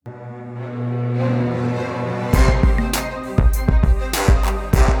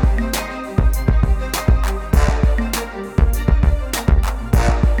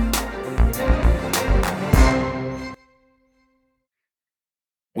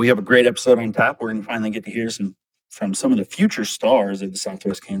We have a great episode on tap. We're going to finally get to hear from some of the future stars of the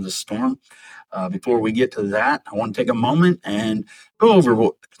Southwest Kansas Storm. Before we get to that, I want to take a moment and go over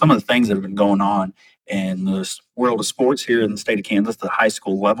some of the things that have been going on in the world of sports here in the state of Kansas, the high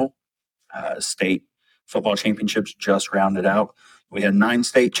school level. State football championships just rounded out. We had 9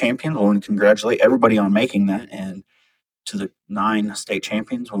 state champions. I want to congratulate everybody on making that. And to the 9 state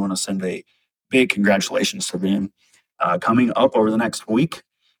champions, we want to send a big congratulations to them. Coming up over the next week,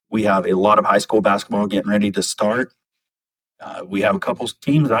 we have a lot of high school basketball getting ready to start. We have a couple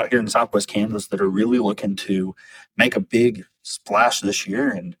teams out here in Southwest Kansas that are really looking to make a big splash this year.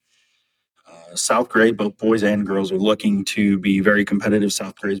 And South grade, both boys and girls, are looking to be very competitive.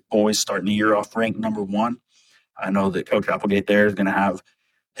 South grade boys starting the year off ranked number 1. I know that Coach Applegate there is going to have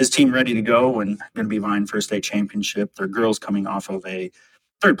his team ready to go and going to be vying for a state championship. Their girls coming off of a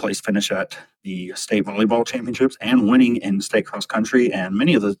 3rd place finish at the state volleyball championships and winning in state cross country. And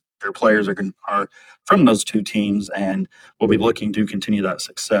many of their players are from those 2 teams and will be looking to continue that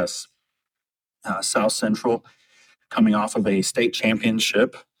success. South Central coming off of a state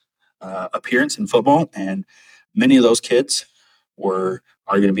championship appearance in football, and many of those kids are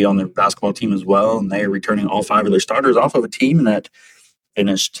going to be on their basketball team as well, and they are returning all 5 of their starters off of a team that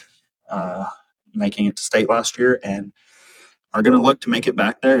finished making it to state last year and are going to look to make it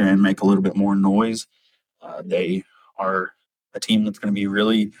back there and make a little bit more noise. They are a team that's going to be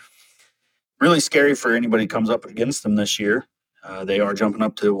really, really scary for anybody who comes up against them this year. They are jumping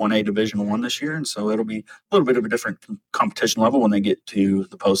up to 1A Division I this year, and so it'll be a little bit of a different competition level when they get to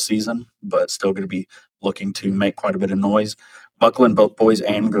the postseason, but still going to be looking to make quite a bit of noise. Buckland, both boys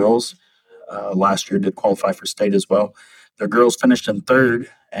and girls, last year did qualify for state as well. Their girls finished in 3rd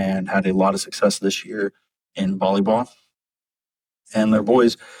and had a lot of success this year in volleyball. And their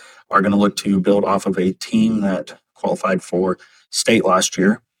boys are going to look to build off of a team that qualified for state last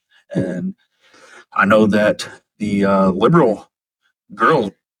year. And I know that the Liberal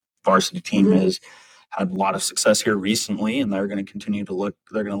girls varsity team has had a lot of success here recently, and they're going to look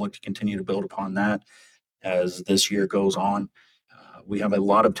to continue to build upon that as this year goes on. We have a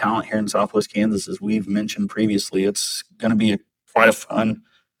lot of talent here in Southwest Kansas, as we've mentioned previously. It's going to be quite a fun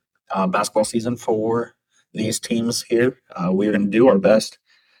basketball season for these teams here. We're going to do our best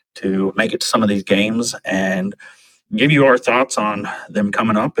to make it to some of these games and give you our thoughts on them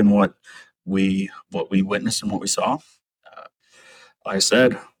coming up and what we witnessed and what we saw. Like I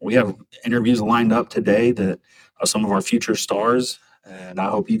said, we have interviews lined up today that are some of our future stars, and I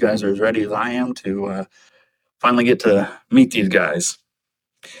hope you guys are as ready as I am to finally get to meet these guys.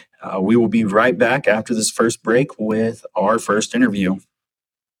 We will be right back after this first break with our first interview.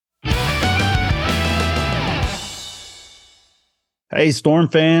 Hey, Storm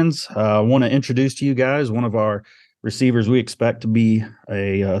fans, I want to introduce to you guys one of our receivers we expect to be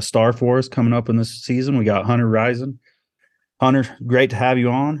a star for us coming up in this season. We got Hunter Rison. Hunter, great to have you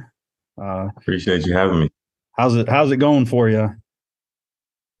on. Appreciate you having me. How's it going for you?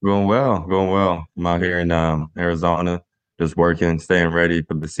 Going well. I'm out here in Arizona, just working, staying ready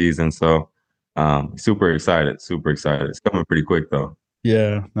for the season. So super excited. It's coming pretty quick though.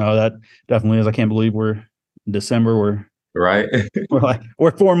 Yeah, no, that definitely is. I can't believe we're in December. Right.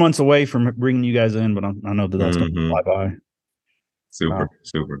 we're 4 months away from bringing you guys in, but I know that's going to fly by. Super.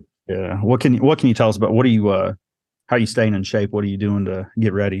 Yeah. What can you tell us about? What are you? How are you staying in shape? What are you doing to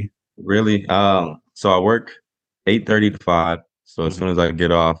get ready? Really? So I work 8:30 to 5. So as soon as I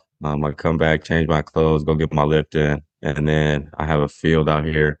get off, I come back, change my clothes, go get my lift in, and then I have a field out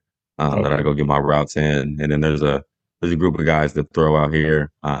here that I go get my routes in, and then there's a group of guys that throw out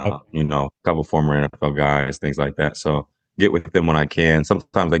here. A couple former NFL guys, things like that. So get with them when I can.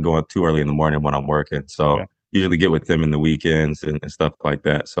 Sometimes they go up too early in the morning when I'm working. So usually get with them in the weekends and stuff like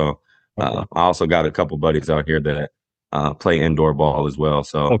that. So I also got a couple buddies out here that play indoor ball as well.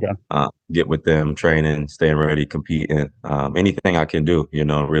 So get with them, training, staying ready, competing, anything I can do,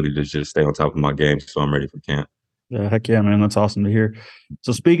 really just stay on top of my game so I'm ready for camp. Yeah, heck yeah, man. That's awesome to hear.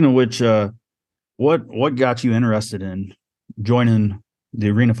 So speaking of which, what got you interested in joining the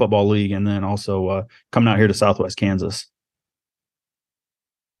Arena Football League and then also coming out here to Southwest Kansas?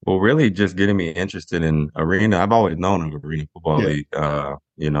 Well, really just getting me interested in Arena. I've always known of Arena Football League,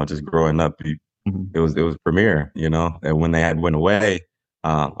 just growing up. It was premier, and when they went away,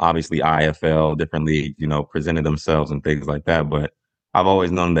 obviously IFL, different leagues, presented themselves and things like that. But I've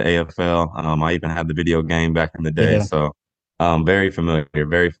always known the AFL. I even had the video game back in the day. Yeah. So very familiar.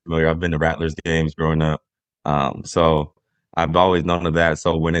 I've been to Rattlers games growing up. So I've always known of that.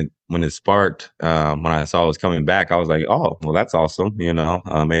 So when it sparked, when I saw it was coming back, I was like, oh, well, that's awesome.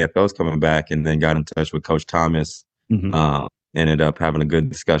 AFL's coming back, and then got in touch with Coach Thomas. ended up having a good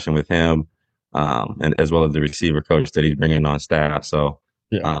discussion with him, and as well as the receiver coach that he's bringing on staff. So,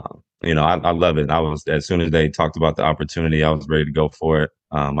 Yeah. I love it. I was as soon as they talked about the opportunity, I was ready to go for it.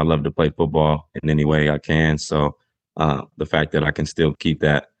 I love to play football in any way I can. So, the fact that I can still keep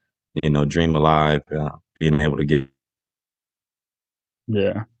that, dream alive, being able to get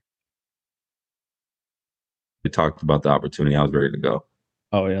Yeah. talked about the opportunity, I was ready to go.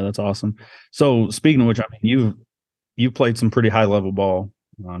 Oh yeah, that's awesome. So speaking of which, I mean, you've played some pretty high level ball.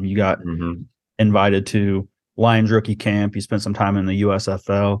 You got Hmm. invited to Lions rookie camp. You spent some time in the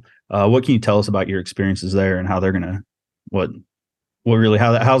USFL. What can you tell us about your experiences there and how they're gonna what what really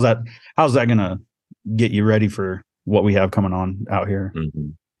how's that gonna get you ready for what we have coming on out here? Hmm.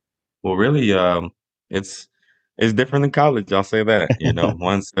 Well, really, it's it's different than college. I'll say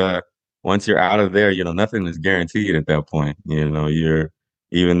that. Once you're out of there, nothing is guaranteed at that point. You're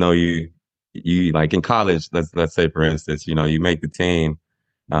even though you like in college, let's say for instance, you make the team,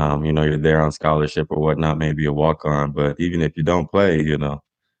 you're there on scholarship or whatnot, maybe a walk on, but even if you don't play,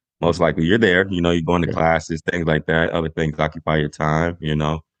 most likely you're there, you're going to Yeah. classes, things like that. Other things occupy your time,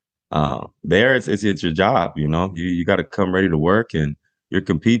 there it's your job, you got to come ready to work and you're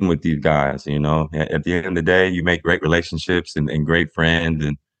competing with these guys, at the end of the day, you make great relationships and great friends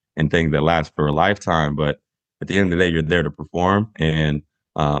and things that last for a lifetime. But at the end of the day, you're there to perform and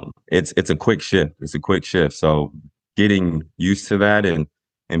it's a quick shift. It's a quick shift. So getting used to that and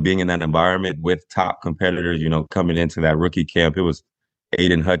being in that environment with top competitors, coming into that rookie camp, it was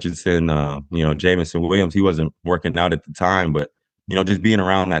Aiden Hutchinson, Jamison Williams. He wasn't working out at the time, but just being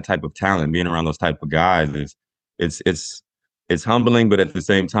around that type of talent, being around those type of guys is it's it's it's humbling, but at the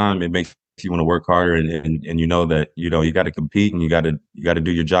same time, it makes you want to work harder and you know that you got to compete and you got to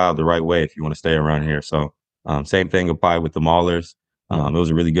do your job the right way if you want to stay around here. So same thing applied with the Maulers. Yeah. It was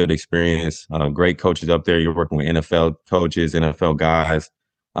a really good experience. Great coaches up there. You're working with NFL coaches, NFL guys.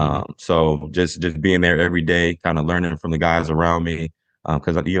 Yeah. So just being there every day, kind of learning from the guys around me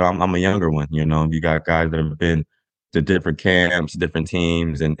because I'm a younger one. You got guys that have been to different camps, different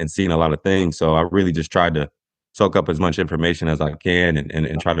teams, and seen a lot of things. So I really just tried to soak up as much information as I can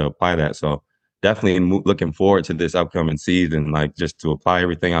and try to apply that. So definitely looking forward to this upcoming season, like just to apply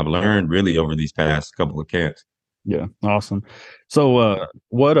everything I've learned really over these past couple of camps. Yeah. Awesome. So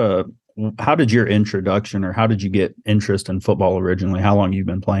what how did your introduction or how did you get interest in football originally? How long you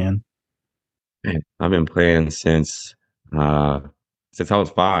been playing? Man, I've been playing uh since I was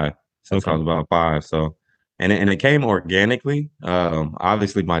five, since I Okay. was about five. So and it came organically.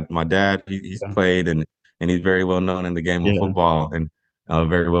 Obviously my dad he's Yeah. played and he's very well known in the game of Yeah. football and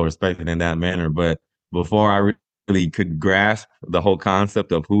very well respected in that manner. But before I really could grasp the whole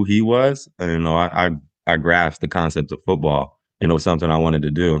concept of who he was, I grasped the concept of football. Something I wanted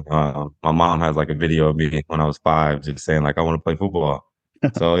to do. My mom has like a video of me when I was five, just saying like I want to play football.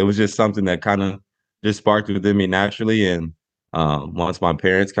 So it was just something that kind of just sparked within me naturally. And once my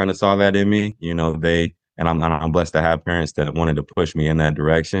parents kind of saw that in me, I'm blessed to have parents that wanted to push me in that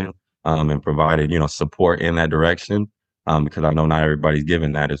direction and provided, support in that direction because I know not everybody's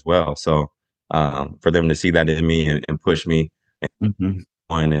given that as well. So for them to see that in me and push me Mhm.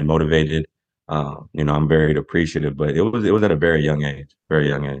 and motivated, I'm very appreciative. But it was at a very young age.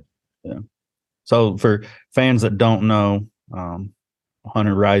 Yeah. So for fans that don't know,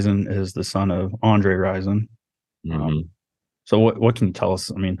 Hunter Rison is the son of Andre Rison. Hmm. So what can you tell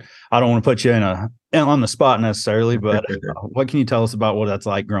us? I mean, I don't want to put you on the spot necessarily, but what can you tell us about what that's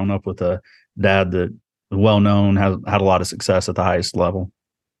like growing up with a dad that well known, has had a lot of success at the highest level?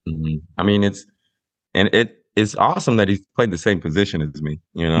 Hmm. I mean, it's awesome that he's played the same position as me.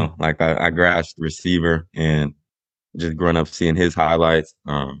 Like I grasped receiver and just growing up seeing his highlights.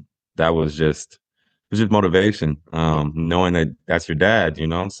 That was just motivation. Knowing that that's your dad.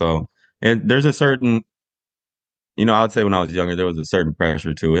 So and there's a certain, I would say when I was younger there was a certain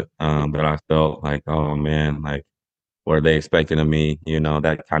pressure to it. That I felt like, oh man, like what are they expecting of me?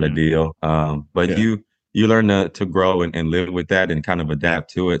 That kind of Yeah. deal. But Yeah. you learn to grow and live with that and kind of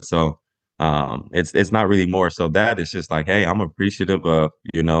adapt to it. So it's not really more so that it's just like, hey, I'm appreciative of,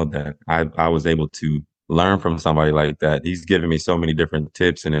 that I was able to learn from somebody like that. He's given me so many different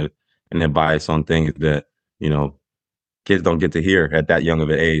tips and advice on things that, you know, kids don't get to hear at that young of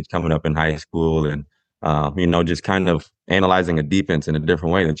an age coming up in high school and just kind of analyzing a defense in a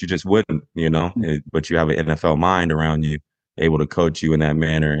different way that you just wouldn't, but you have an NFL mind around you able to coach you in that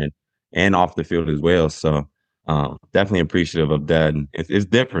manner and off the field as well. So definitely appreciative of that. And it's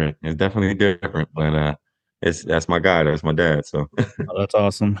different. It's definitely different, but that's my guy. That's my dad. So Oh, that's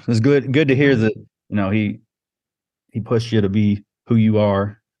awesome. It's good to hear that, he pushed you to be who you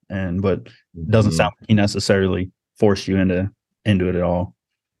are, and but doesn't Mhm. sound like he necessarily forced you into. into it at all.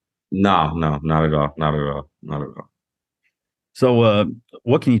 No, no, not at all. Not at all. Not at all. So,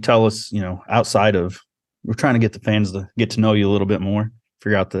 what can you tell us? Outside of we're trying to get the fans to get to know you a little bit more,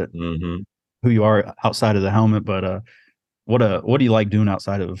 figure out Hmm. who you are outside of the helmet. But what do you like doing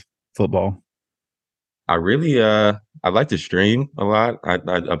outside of football? I really I like to stream a lot. I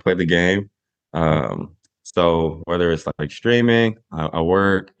play the game. So whether it's like streaming, I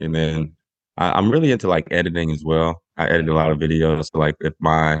work, and then I'm really into like editing as well. I edit a lot of videos. So like if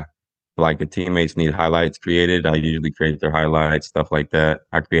my like the teammates need highlights created, I usually create their highlights, stuff like that.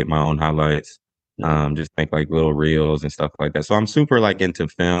 I create my own highlights. Yeah. Just make like little reels and stuff like that. So I'm super like into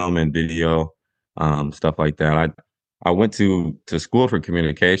film and video, stuff like that. I went to school for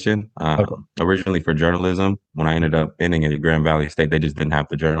communication, Okay. originally for journalism. When I ended up ending at Grand Valley State, they just didn't have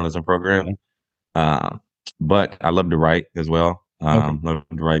the journalism program. Yeah. Um, but I love to write as well. Okay. Love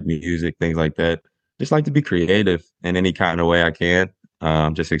to write music, things like that. Just like to be creative in any kind of way I can.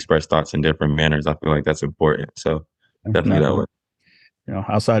 Just express thoughts in different manners. I feel like that's important. So definitely No, that way.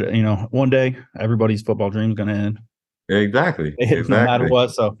 outside, one day everybody's football dream is going to end, Exactly. no matter Exactly.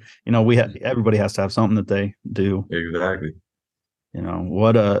 what. So, everybody has to have something that they do. Exactly.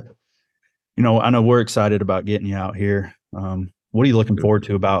 What I know we're excited about getting you out here. What are you looking forward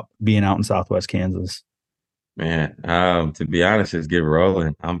to about being out in Southwest Kansas? Man, to be honest, just get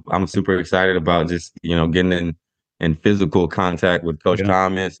rolling. I'm super excited about just, getting in physical contact with Coach Yeah.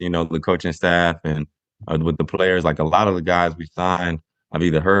 Thomas, the coaching staff and with the players. Like a lot of the guys we signed, I've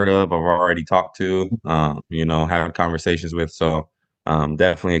either heard of or already talked to, had conversations with. So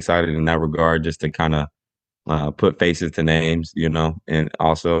definitely excited in that regard, just to kind of put faces to names, and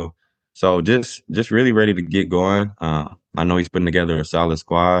also, so just really ready to get going. I know he's putting together a solid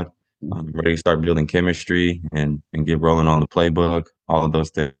squad. Ready to start building chemistry and get rolling on the playbook. All of those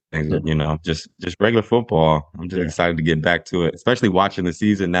things, Yeah. just regular football. I'm just Yeah. excited to get back to it, especially watching the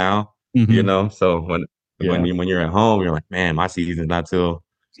season now. Hmm. So when Yeah. you're at home, you're like, man, my season's not till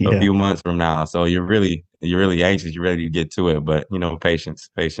a Yeah. few months from now. So you're really anxious. You're ready to get to it, but patience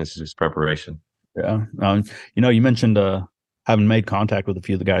is just preparation. Yeah. You mentioned having made contact with a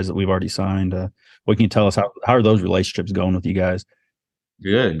few of the guys that we've already signed. What can you tell us? How are those relationships going with you guys?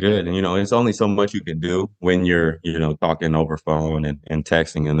 Good, good. And it's only so much you can do when you're, talking over phone and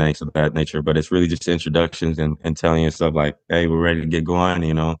texting and things of that nature. But it's really just introductions and telling you stuff like, hey, we're ready to get going,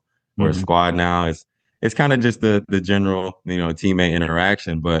 we're a Hmm. squad now. It's kind of just the general, teammate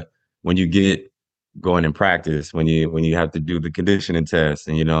interaction. But when you get going in practice, when you have to do the conditioning test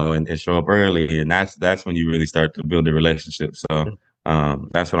and and show up early, and that's when you really start to build a relationship. So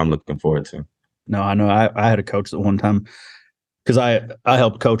that's what I'm looking forward to. No, I know. I had a coach that one time because I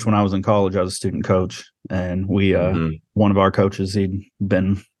helped coach when I was in college. I was a student coach, and we Hmm. one of our coaches, he'd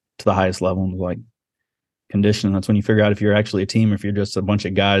been to the highest level and was like conditioning. That's when you figure out if you're actually a team, or if you're just a bunch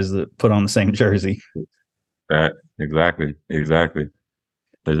of guys that put on the same jersey. That exactly, exactly.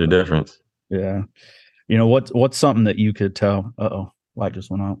 There's a difference. Yeah. What's something that you could tell? Uh-oh, light just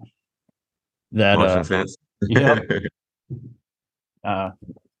went out. That Motion sense. yep. Uh,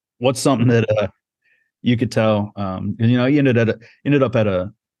 what's something that you could tell? You ended up at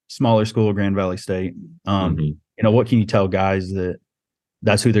a smaller school, Grand Valley State. Hmm. What can you tell guys that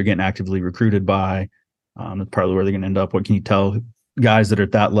that's who they're getting actively recruited by? That's probably where they're going to end up. What can you tell guys that are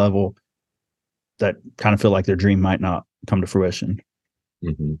at that level that kind of feel like their dream might not come to fruition?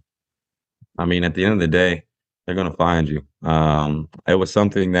 Hmm. I mean, at the end of the day, they're gonna find you. It was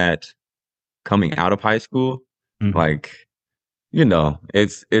something that coming out of high school, Hmm. like,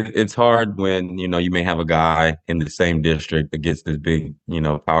 it's hard when, you may have a guy in the same district that gets this big,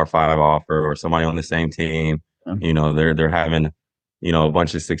 Power Five offer or somebody on the same team. They're having, a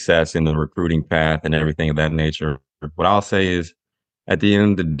bunch of success in the recruiting path and everything of that nature. What I'll say is at the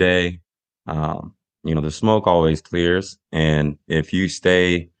end of the day, um, the smoke always clears. And if you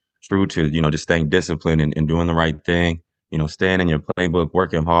stay true to, just staying disciplined and doing the right thing, staying in your playbook,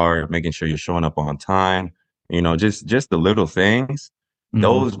 working hard, making sure you're showing up on time, just the little things, Hmm.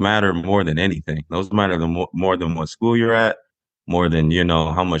 those matter more than anything. Those matter more than what school you're at, more than,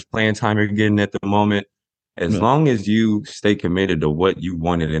 how much playing time you're getting at the moment. As Yeah. long as you stay committed to what you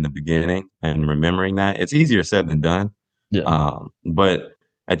wanted in the beginning and remembering that, it's easier said than done. Yeah. But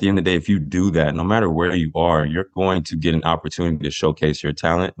at the end of the day, if you do that, no matter where you are, you're going to get an opportunity to showcase your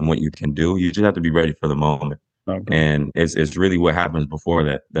talent and what you can do. You just have to be ready for the moment. Okay. And it's really what happens before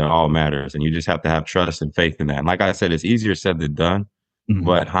that all matters. And you just have to have trust and faith in that. And like I said, it's easier said than done. Hmm.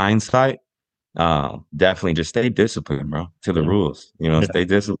 But hindsight, definitely just stay disciplined, bro, to the Yeah. rules. Yeah. Stay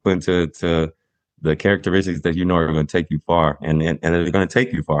disciplined to the characteristics that are going to take you far. And they're going to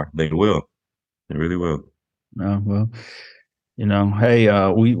take you far. They will. They really will. Well,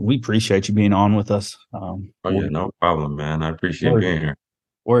 Hey, we appreciate you being on with us. Oh yeah, no problem, man. I appreciate We're being here.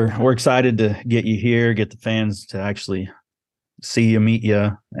 we're excited to get you here, get the fans to actually see you, meet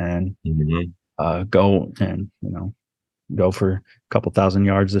you, and Mhm. go and go for a couple thousand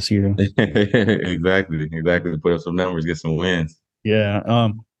yards this year. Exactly. Put up some numbers, get some wins. Yeah.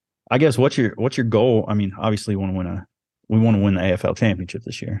 I guess what's your goal? I mean, obviously, we want to win the AFL championship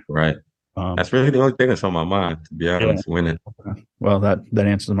this year. Right. Um, That's really the only thing that's on my mind, to be yeah. honest. Winning. Well, that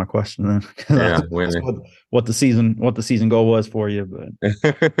answers my question then. Yeah, That's winning. what the season goal was for you, but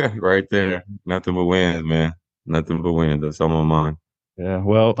Right there. Nothing but wins, man. Nothing but wins. That's on my mind. yeah.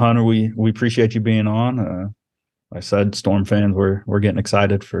 Well, Hunter, we appreciate you being on. Like I said, Storm fans, we're getting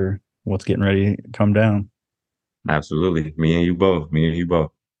excited for what's getting ready to come down. Absolutely. Me and you both. Me and you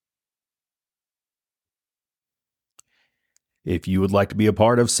both. If you would like to be a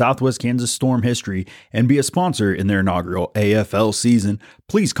part of Southwest Kansas Storm history and be a sponsor in their inaugural AFL season,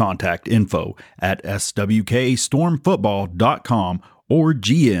 please contact info@swkstormfootball.com or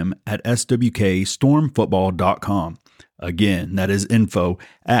gm@swkstormfootball.com. Again, that is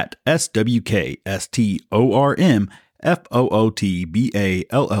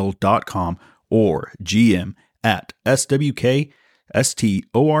info@swkstormfootball.com or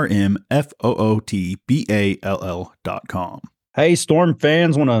gm@swkstormfootball.com. Hey, Storm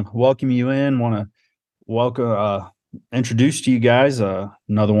fans, want to welcome you in. Want to welcome, introduce to you guys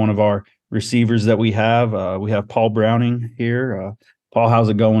another one of our receivers that we have. We have Paul Browning here. Paul, how's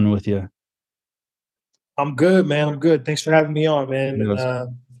it going with you? I'm good, man. I'm good. Thanks for having me on, man. Yes.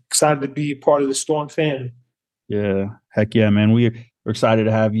 Excited to be part of the Storm family. Yeah, heck yeah, man. We're excited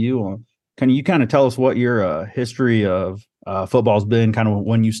to have you on. Can you kind of tell us what your history of football's been, kind of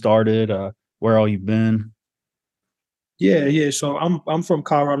when you started, where all you've been? Yeah. So I'm from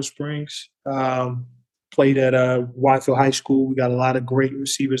Colorado Springs. Played at Whitefield High School. We got a lot of great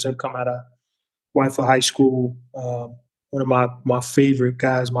receivers that come out of Whitefield High School. One of my favorite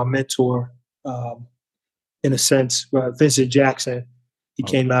guys, my mentor, in a sense, Vincent Jackson. He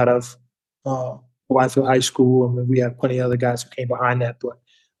came out of Whitefield High School, and we have plenty of other guys who came behind that. But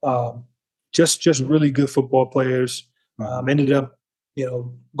just really good football players. Ended up,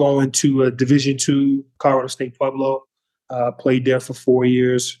 going to a Division II, Colorado State Pueblo. Played there for 4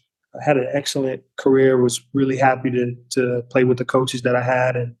 years. I had an excellent career. Was really happy to play with the coaches that I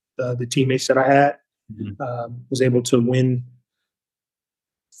had and the teammates that I had. Was able to win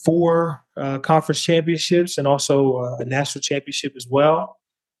 4 conference championships and also a national championship as well.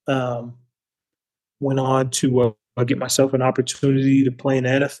 Went on to get myself an opportunity to play in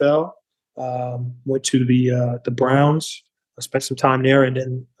the NFL. Went to the Browns. I spent some time there, and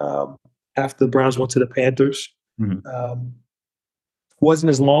then after the Browns, went to the Panthers. Wasn't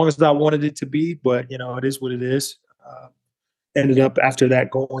as long as I wanted it to be, but it is what it is. Ended up after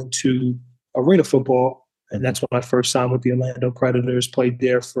that going to arena football, and that's when I first signed with the Orlando Predators. Played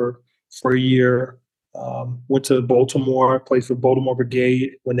there for a year. Went to Baltimore, played for Baltimore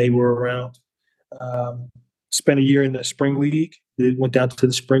Brigade when they were around. Spent a year in the Spring League. Went down to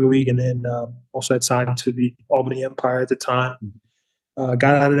the Spring League, and then also had signed to the Albany Empire at the time. Got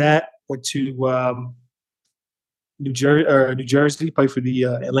out of that, went to New Jersey, played for the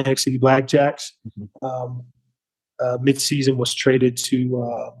Atlantic City Blackjacks. Mid-season was traded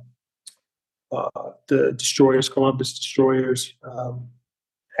to the Destroyers, Columbus Destroyers.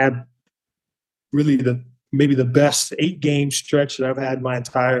 Had really maybe the best 8-game stretch that I've had my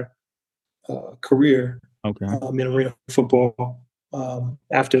entire career. Okay. In arena football.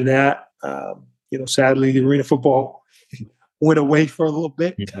 After that, sadly, the arena football went away for a little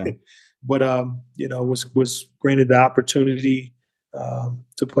bit. Yeah. But was granted the opportunity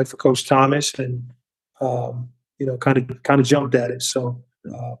to play for Coach Thomas, and kind of jumped at it. So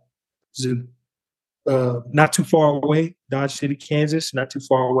not too far away, Dodge City, Kansas, not too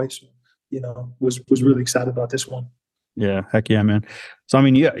far away. So was really excited about this one. Yeah, heck yeah, man. So I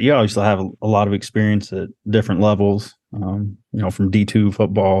mean, you obviously have a lot of experience at different levels. From D2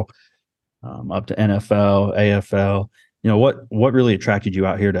 football up to NFL, AFL. What really attracted you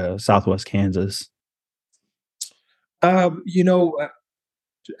out here to Southwest Kansas? I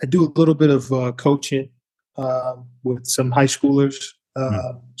do a little bit of coaching with some high schoolers.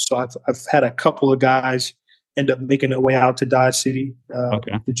 So I've had a couple of guys end up making their way out to Dodge City,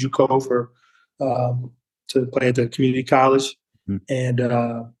 the JUCO for to play at the community college. And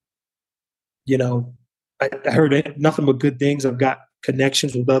I heard nothing but good things. I've got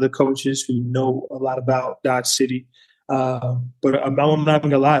connections with other coaches who know a lot about Dodge City. But I'm not even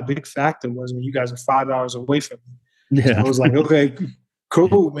gonna lie, a big factor was when you guys are 5 hours away from me. Yeah. So I was like, okay,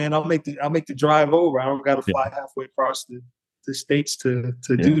 cool, man. I'll make the drive over. I don't got to fly halfway across the states to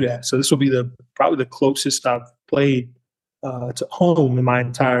do that. So this will be probably the closest I've played to home in my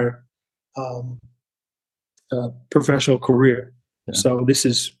entire professional career. Yeah. So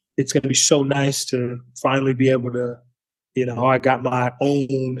it's going to be so nice to finally be able to, I got my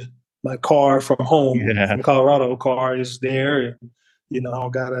car from home, from Colorado. Car is there, and I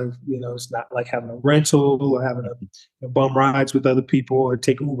don't gotta, it's not like having a rental or having a bum rides with other people or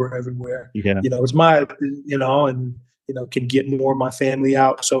take Uber everywhere. Yeah. It's my, and can get more of my family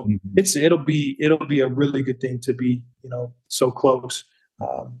out. So it'll be a really good thing to be, so close.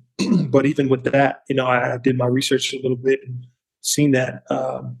 But even with that, I did my research a little bit and seen that,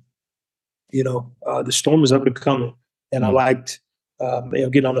 the Storm is up and coming, and I liked,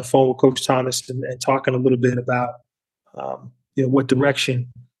 getting on the phone with Coach Thomas and talking a little bit about, what direction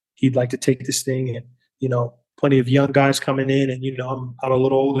he'd like to take this thing, and plenty of young guys coming in, and I'm a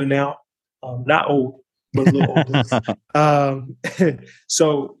little older now, not old, but a little older.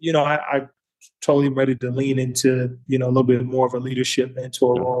 So I totally ready to lean into a little bit more of a leadership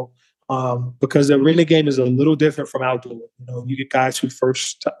mentor role, because the arena game is a little different from outdoor. You get guys who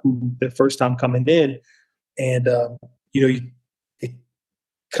their first time coming in, and it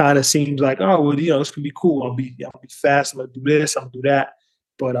kind of seems like, oh well, this could be cool. I'll be fast. I'm gonna do this. I'm gonna do that.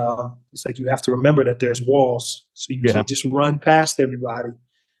 But it's like you have to remember that there's walls, so you can't just run past everybody.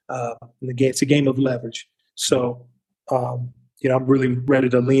 It's a game of leverage. So I'm really ready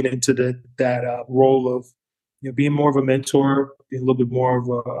to lean into that role of being more of a mentor, being a little bit more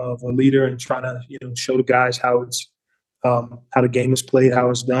of a leader, and trying to show the guys how the game is played, how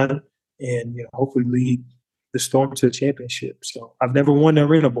it's done, and hopefully lead the Storm to a championship. So I've never won the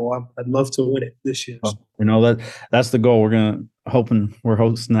Arena Bowl. I'd love to win it this year. So. That's the goal. We're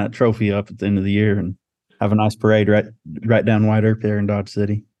hosting that trophy up at the end of the year and have a nice parade right down White Earth there in Dodge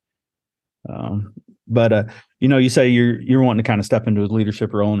City. But you say you're wanting to kind of step into a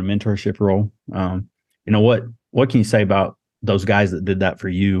leadership role and a mentorship role. What can you say about those guys that did that for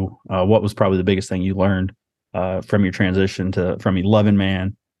you? What was probably the biggest thing you learned from your transition from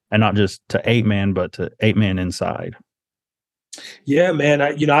 11-man, and not just to 8-man, but to 8-man inside? Yeah, man.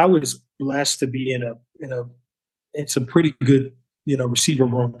 I was blessed to be in some pretty good receiver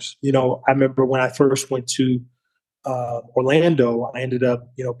rooms. I remember when I first went to Orlando, I ended up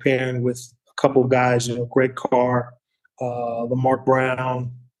pairing with a couple of guys, Greg Carr, Lamarck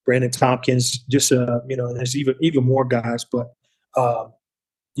Brown, Brandon Tompkins, just there's even more guys, but to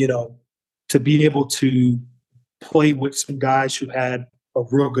be able to play with some guys who had a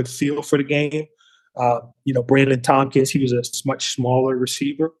real good feel for the game. Brandon Tompkins, he was a much smaller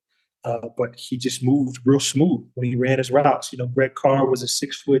receiver, but he just moved real smooth when he ran his routes. Greg Carr was a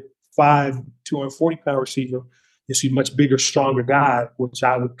 6'5", 240-pound receiver. He's a much bigger, stronger guy, which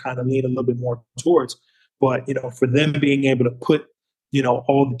I would kind of lean a little bit more towards. But, for them being able to put,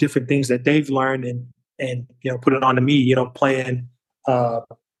 all the different things that they've learned and put it on to me, playing, like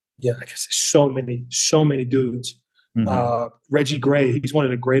I said, so many dudes. Reggie Gray, he's one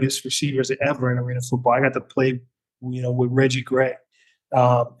of the greatest receivers ever in arena football. I got to play, with Reggie Gray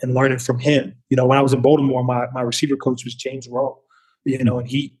and learning from him. When I was in Baltimore, my receiver coach was James Rowe, and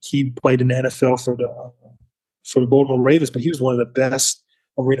he played in the NFL for the Baltimore Ravens, but he was one of the best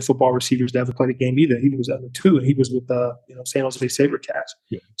arena football receivers to ever play the game either. He was under 2, and he was with San Jose SaberCats.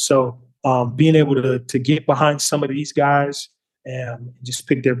 Yeah. So being able to get behind some of these guys and just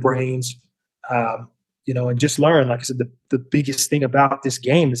pick their brains, and just learn. Like I said, the biggest thing about this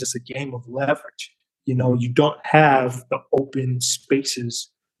game is it's a game of leverage. You don't have the open spaces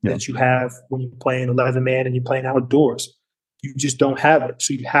that you have when you're playing 11-man and you're playing outdoors. You just don't have it.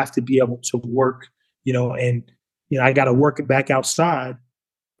 So you have to be able to work, and I got to work it back outside,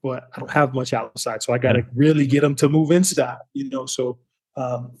 but I don't have much outside. So I got to really get them to move inside, So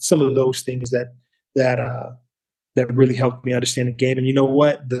some of those things that really helped me understand the game. And you know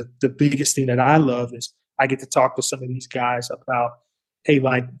what? The biggest thing that I love is I get to talk to some of these guys about, hey,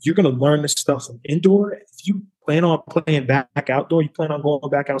 like, you're going to learn this stuff from indoor. If you plan on playing back outdoor, you plan on going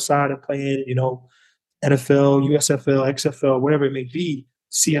back outside and playing, NFL, USFL, XFL, whatever it may be,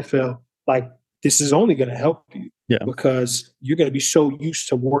 CFL, like, this is only going to help you because you're going to be so used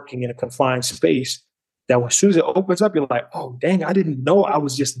to working in a confined space that as soon as it opens up, you're like, oh, dang, I didn't know I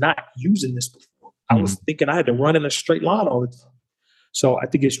was just not using this before. I was thinking I had to run in a straight line all the time. So I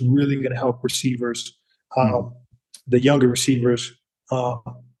think it's really going to help receivers, the younger receivers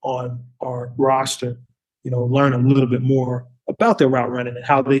on our roster, learn a little bit more about their route running and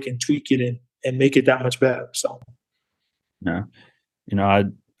how they can tweak it and make it that much better. So,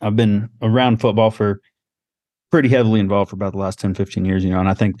 I've been around football for pretty heavily involved for about the last 10, 15 years, and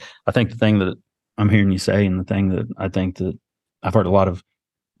I think the thing that I'm hearing you say, and the thing that I think that I've heard a lot of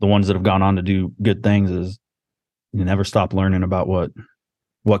the ones that have gone on to do good things is you never stop learning about what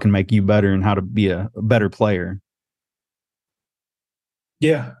can make you better and how to be a better player.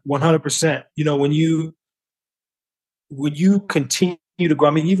 Yeah, 100%. When you continue to grow,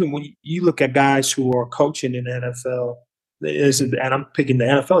 I mean, even when you look at guys who are coaching in the NFL, and I'm picking the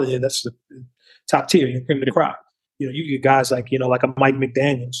NFL here, that's the top tier, you're cream of the crop. You get guys like, like a Mike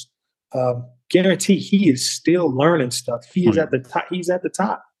McDaniels. Guarantee he is still learning stuff. He is at the top. He's at the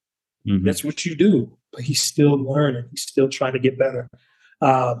top. Mm-hmm. That's what you do. But he's still learning. He's still trying to get better.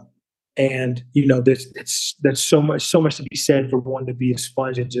 And there's so much to be said for wanting to be a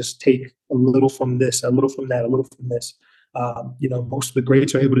sponge and just take a little from this, a little from that, a little from this. Most of the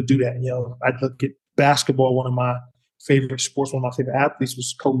greats are able to do that. I look at basketball. One of my favorite sports, one of my favorite athletes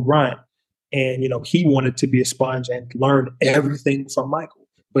was Kobe Bryant, and he wanted to be a sponge and learn everything from Michael.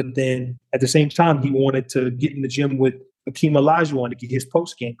 But then at the same time, he wanted to get in the gym with Akeem Olajuwon to get his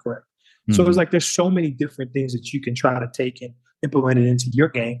post game correct. Mm-hmm. So it's like there's so many different things that you can try to take and implement it into your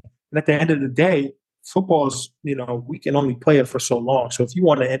game. And at the end of the day, football is, we can only play it for so long. So if you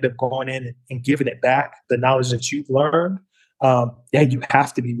want to end up going in and giving it back, the knowledge that you've learned, you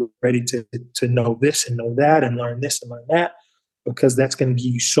have to be ready to know this and know that and learn this and learn that, because that's going to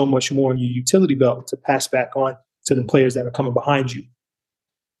give you so much more in your utility belt to pass back on to the players that are coming behind you.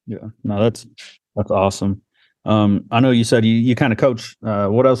 Yeah, no, that's awesome. I know you said you kind of coach.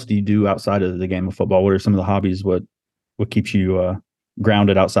 What else do you do outside of the game of football? What are some of the hobbies? What keeps you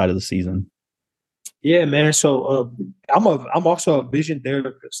grounded outside of the season? Yeah, man. So I'm also a vision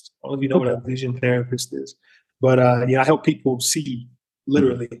therapist. I don't know if you know what a vision therapist is, but I help people see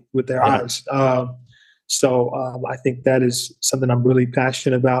literally with their eyes. So I think that is something I'm really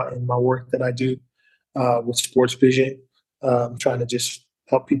passionate about in my work that I do with sports vision. Trying to just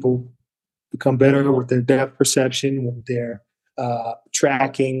help people become better with their depth perception, with their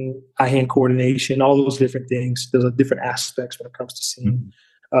tracking, eye-hand coordination, all those different things. There's different aspects when it comes to seeing.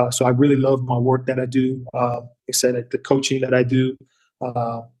 So I really love my work that I do. Like I said, the coaching that I do.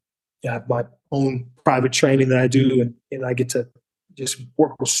 I have my own private training that I do, and I get to just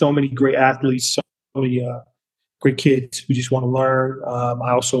work with so many great athletes, so many great kids who just want to learn.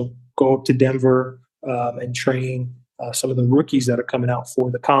 I also go up to Denver and train some of the rookies that are coming out for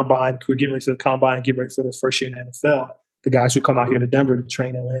the combine. We're getting ready for the combine and getting ready for the first year in the NFL. The guys who come out here to Denver to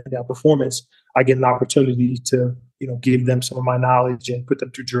train and land their performance, I get an opportunity to, give them some of my knowledge and put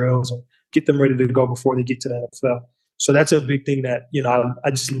them through drills and get them ready to go before they get to the NFL. So that's a big thing that,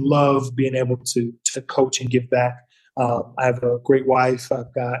 I just love being able to coach and give back. I have a great wife.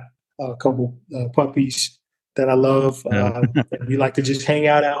 I've got a couple puppies that I love. We like to just hang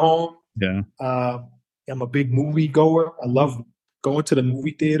out at home. Yeah. I'm a big movie goer. I love going to the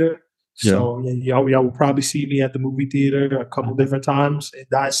movie theater. So y'all will probably see me at the movie theater a couple different times in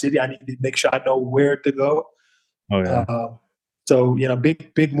Dodge City. I need to make sure I know where to go. Oh yeah. So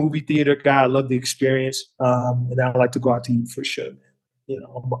big movie theater guy. I love the experience, and I like to go out to eat for sure.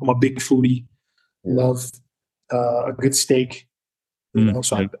 I'm a big foodie. Love a good steak.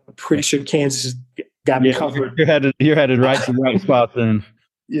 So I'm pretty sure Kansas got me covered. You're headed right to the right spot then.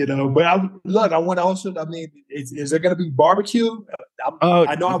 But I want to also. I mean, is there going to be barbecue?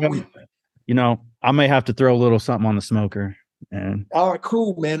 I know. I may have to throw a little something on the smoker. And all right,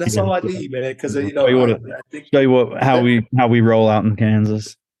 cool, man. That's all I need, man. Because I think show you how we roll out in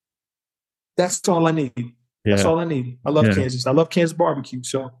Kansas. That's all I need. Yeah. That's all I need. I love Kansas. I love Kansas barbecue.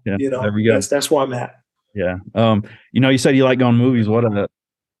 So there we go. That's where I'm at. Yeah. You said you like going to movies.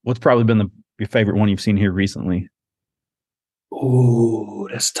 What's probably been your favorite one you've seen here recently? Oh,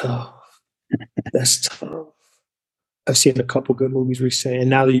 that's tough. That's tough. I've seen a couple good movies recently, and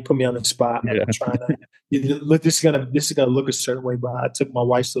now that you put me on the spot, I'm trying to. This is gonna look a certain way, but I took my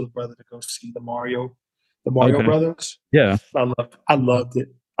wife's little brother to go see the Mario Brothers. Yeah, I loved it.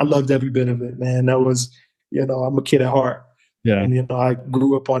 I loved every bit of it, man. That was, I'm a kid at heart. Yeah, and I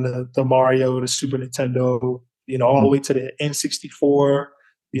grew up on the Mario, the Super Nintendo, all the way to the N64,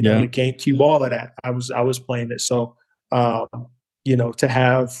 the GameCube, all of that. I was playing it. So, to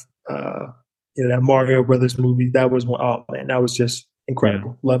have that Mario Brothers movie, that was that was just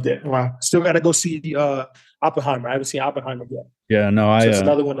incredible. Loved it. Wow. Still got to go see Oppenheimer. I haven't seen Oppenheimer yet. Yeah, no, so it's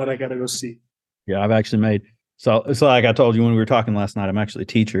another one that I got to go see. Yeah, I've actually made. So like I told you when we were talking last night, I'm actually a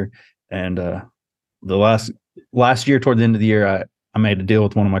teacher, and the last year, toward the end of the year, I made a deal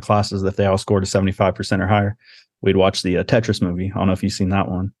with one of my classes that if they all scored a 75% or higher, we'd watch the Tetris movie. I don't know if you've seen that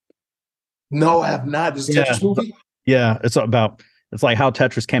one. No, I have not. This Tetris movie? Yeah, it's like how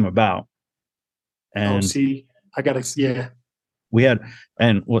Tetris came about. And I gotta. Yeah. We had,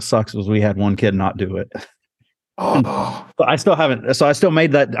 and what sucks was we had one kid not do it. Oh, So I still haven't. So I still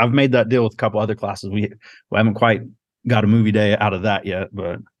made that. I've made that deal with a couple other classes. We haven't quite got a movie day out of that yet,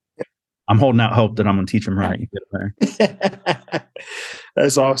 but I'm holding out hope that I'm going to teach them right. Get them there.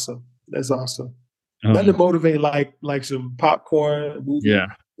 that's awesome. That's awesome. Nothing to motivate like some popcorn movie. Yeah.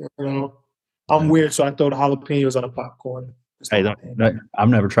 You know, I'm weird, so I throw the jalapenos on the popcorn. Hey, I've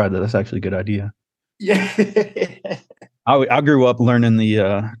never tried that. That's actually a good idea. Yeah. I grew up learning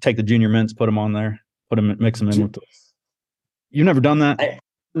the take the junior mints, put them on there, mix them in with the. You've never done that?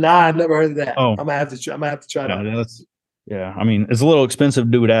 Nah, I've never heard of that. Oh, I'm gonna have to try that. Yeah, I mean, it's a little expensive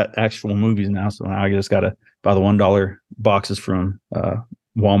to do it at actual movies now, so now I just got to buy the $1 boxes from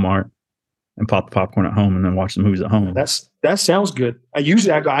Walmart and pop the popcorn at home and then watch the movies at home. That sounds good. I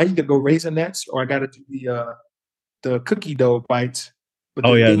either go Raisinets or I got to do the cookie dough bites. But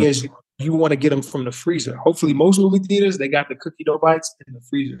the thing is, you want to get them from the freezer. Hopefully, most movie theaters they got the cookie dough bites in the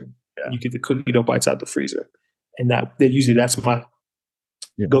freezer. Yeah. You get the cookie dough bites out the freezer, and that's my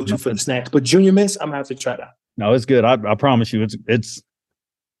go-to for the snacks. But Junior Mints, I'm gonna have to try that. No, it's good. I promise you, it's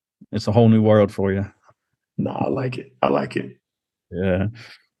a whole new world for you. No, I like it. Yeah.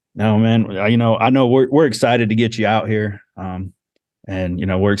 No, man. I know we're excited to get you out here, and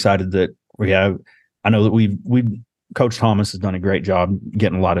we're excited that we have. I know that we Coach Thomas has done a great job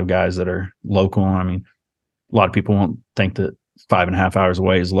getting a lot of guys that are local. I mean, a lot of people won't think that 5.5 hours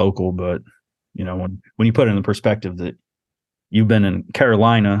away is local, but when you put it in the perspective that you've been in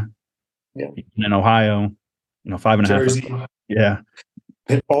Carolina, in Ohio, 5.5 Jersey,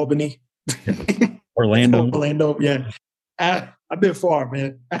 Albany, Orlando, yeah. I've been far,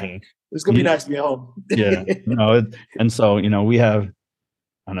 man. It's gonna be nice to be home. Yeah, and so we have.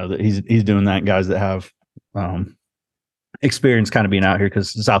 I know that he's doing that. Guys that have experience kind of being out here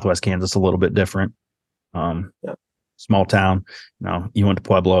because Southwest Kansas is a little bit different. Small town. You went to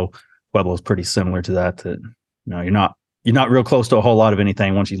Pueblo. Pueblo is pretty similar to that. That you're not real close to a whole lot of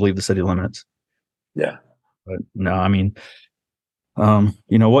anything once you leave the city limits. Yeah. But no, I mean,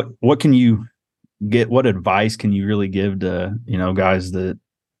 what can you get? What advice can you really give to guys that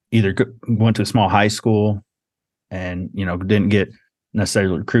either went to a small high school and didn't get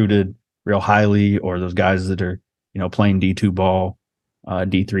necessarily recruited real highly, or those guys that are playing D2 ball,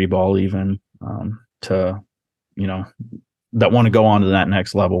 D3 ball even, to that want to go on to that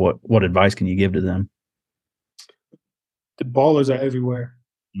next level? What advice can you give to them? The ballers are everywhere.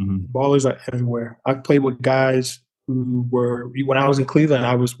 Mm-hmm. Ballers are everywhere. I played with guys who were, when I was in Cleveland,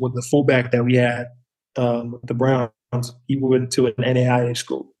 I was with the fullback that we had with the Browns. He went to an NAIA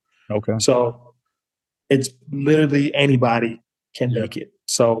school. Okay. So it's literally anybody can make it.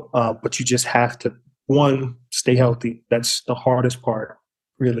 So, but you just have to, one, stay healthy. That's the hardest part,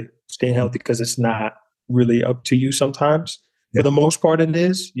 really. Staying healthy, because it's not really up to you sometimes. For the most part, it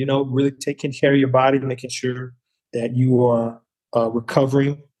is, really taking care of your body, making sure that you are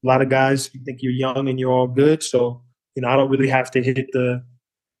recovering. A lot of guys, you think you're young and you're all good. So, I don't really have to hit I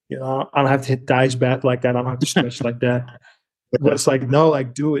don't have to hit the ice bath like that. I don't have to stretch like that. But it's like, no,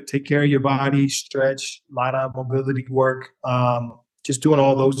 like do it. Take care of your body, stretch, a lot of mobility work, just doing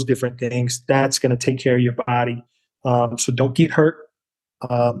all those different things. That's going to take care of your body. So don't get hurt,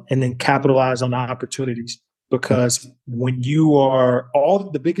 and then capitalize on the opportunities. Because when you are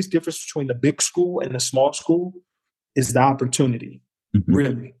the biggest difference between the big school and the small school is the opportunity,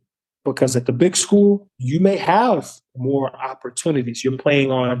 really. Because at the big school, you may have more opportunities. You're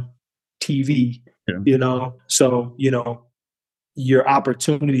playing on TV, so, your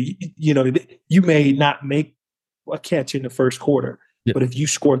opportunity, you may not make a catch in the first quarter, but if you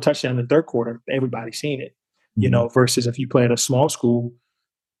score a touchdown in the third quarter, everybody's seen it, versus if you play at a small school,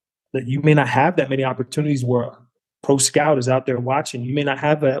 that you may not have that many opportunities where a pro scout is out there watching. You may not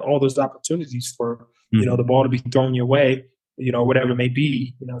have all those opportunities for, the ball to be thrown your way, whatever it may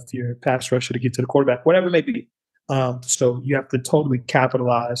be, if you're a pass rusher to get to the quarterback, whatever it may be. So you have to totally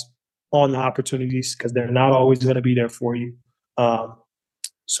capitalize on the opportunities because they're not always going to be there for you.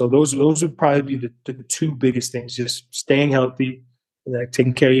 So those would probably be the two biggest things: just staying healthy, and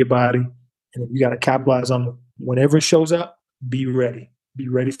taking care of your body, and you got to capitalize on it. Whenever it shows up. Be ready. Be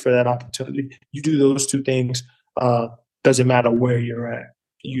ready for that opportunity. You do those two things. Doesn't matter where you're at.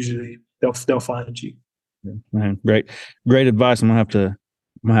 Usually they'll find you. Man, great advice. I'm gonna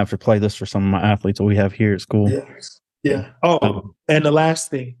have to play this for some of my athletes that we have here at school. Yeah. Oh, and the last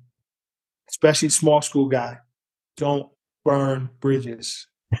thing, especially small school guy, don't burn bridges.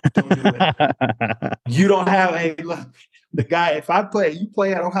 Don't do it. You don't have the guy. If you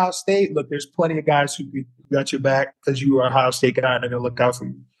play at Ohio State, look, there's plenty of guys who got your back because you are an Ohio State guy and they're gonna look out for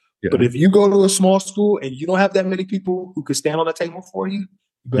you. Yeah. But if you go to a small school and you don't have that many people who could stand on the table for you,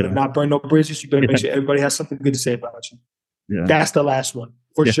 You better not burn no bridges. You better make sure everybody has something good to say about you. Yeah. That's the last one.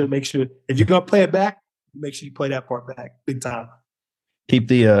 For sure, make sure if you're gonna play it back, make sure you play that part back big time. Keep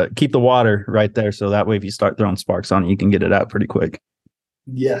the water right there, so that way if you start throwing sparks on it, you can get it out pretty quick.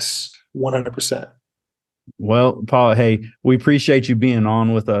 Yes, 100%. Well, Paul, hey, we appreciate you being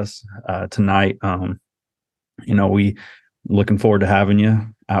on with us tonight. We looking forward to having you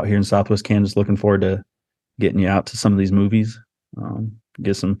out here in Southwest Kansas. Looking forward to getting you out to some of these movies.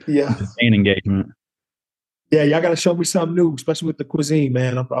 Get some fan engagement. Yeah, y'all got to show me something new, especially with the cuisine,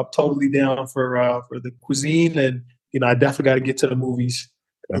 man. I'm totally down for the cuisine, and I definitely got to get to the movies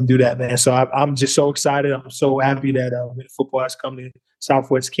and do that, man. So I'm just so excited. I'm so happy that football has come to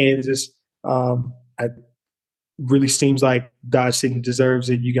Southwest Kansas. It really seems like Dodge City deserves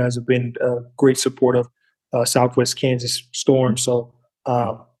it. You guys have been a great support of Southwest Kansas Storm. So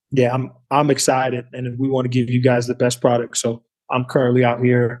I'm excited, and we want to give you guys the best product. So I'm currently out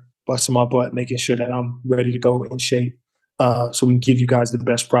here busting my butt, making sure that I'm ready to go in shape, so we can give you guys the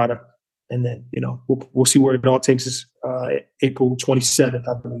best product. And then we'll see where it all takes us. April 27th,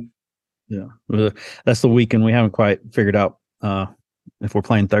 I believe. Yeah, that's the weekend. We haven't quite figured out if we're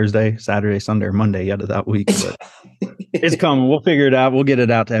playing Thursday, Saturday, Sunday, or Monday yet of that week. But it's coming. We'll figure it out. We'll get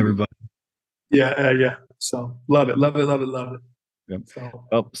it out to everybody. Yeah. So love it. Yep. So,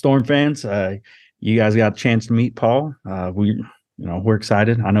 well, Storm fans, you guys got a chance to meet Paul. We're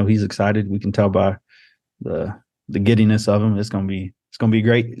excited. I know he's excited. We can tell by the giddiness of him. It's gonna be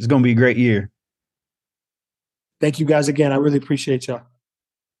great. It's gonna be a great year. Thank you guys again. I really appreciate y'all.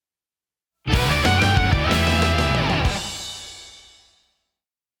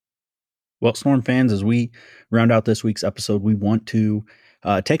 Well, Storm fans, as we round out this week's episode, we want to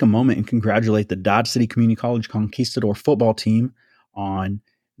take a moment and congratulate the Dodge City Community College Conquistador football team on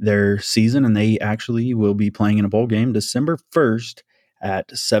their season, and they actually will be playing in a bowl game December 1st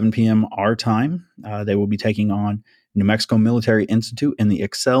at 7 p.m. our time. They will be taking on New Mexico Military Institute in the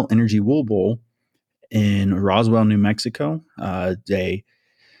Excel Energy Wool Bowl in Roswell, New Mexico. A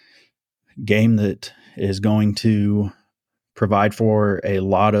game that is going to provide for a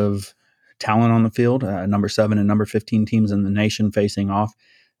lot of talent on the field. Number 7 and number 15 teams in the nation facing off.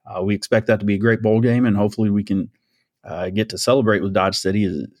 We expect that to be a great bowl game, and hopefully we can get to celebrate with Dodge City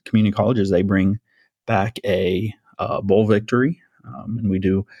as community college as they bring back a bowl victory. And we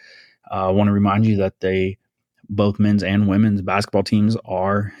do want to remind you that both men's and women's basketball teams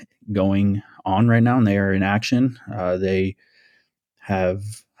are going on right now, and they are in action. They have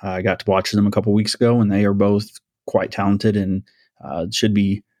got to watch them a couple weeks ago, and they are both quite talented and should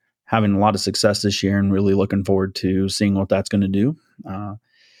be having a lot of success this year, and really looking forward to seeing what that's going to do.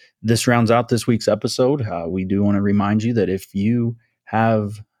 This rounds out this week's episode. We do want to remind you that if you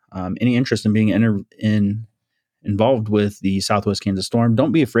have any interest in being involved with the Southwest Kansas Storm,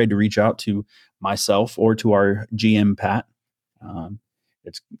 don't be afraid to reach out to myself or to our GM, Pat.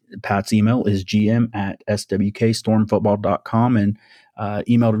 Pat's email is gm@swkstormfootball.com, and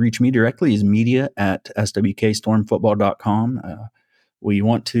email to reach me directly is media@swkstormfootball.com. We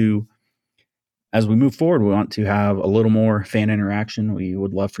want to, as we move forward, we want to have a little more fan interaction. We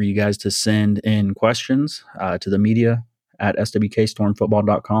would love for you guys to send in questions to the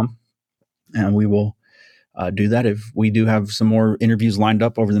media@swkstormfootball.com, and we will do that. If we do have some more interviews lined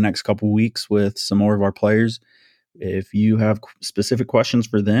up over the next couple of weeks with some more of our players, if you have specific questions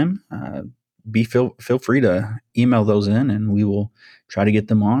for them, feel free to email those in, and we will try to get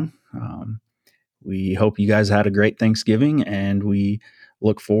them on. We hope you guys had a great Thanksgiving, and we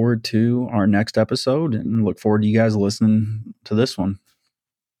look forward to our next episode and look forward to you guys listening to this one.